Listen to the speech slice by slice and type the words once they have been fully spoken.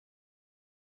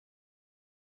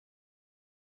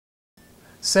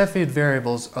Cepheid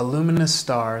variables are luminous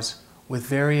stars with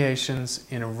variations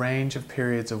in a range of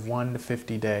periods of 1 to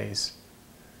 50 days.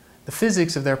 The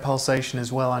physics of their pulsation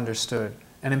is well understood,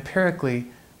 and empirically,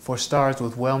 for stars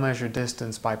with well-measured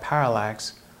distance by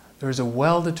parallax, there is a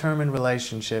well-determined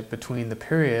relationship between the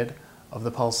period of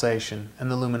the pulsation and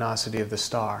the luminosity of the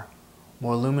star.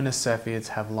 More luminous Cepheids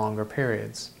have longer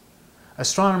periods.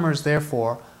 Astronomers,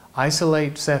 therefore,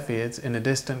 isolate Cepheids in a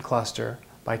distant cluster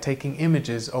by taking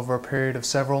images over a period of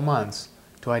several months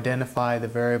to identify the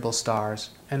variable stars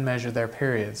and measure their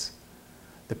periods.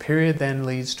 The period then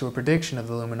leads to a prediction of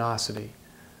the luminosity.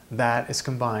 That is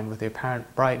combined with the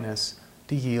apparent brightness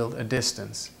to yield a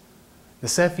distance. The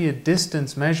Cepheid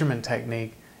distance measurement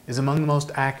technique is among the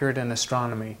most accurate in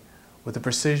astronomy, with a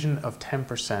precision of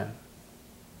 10%.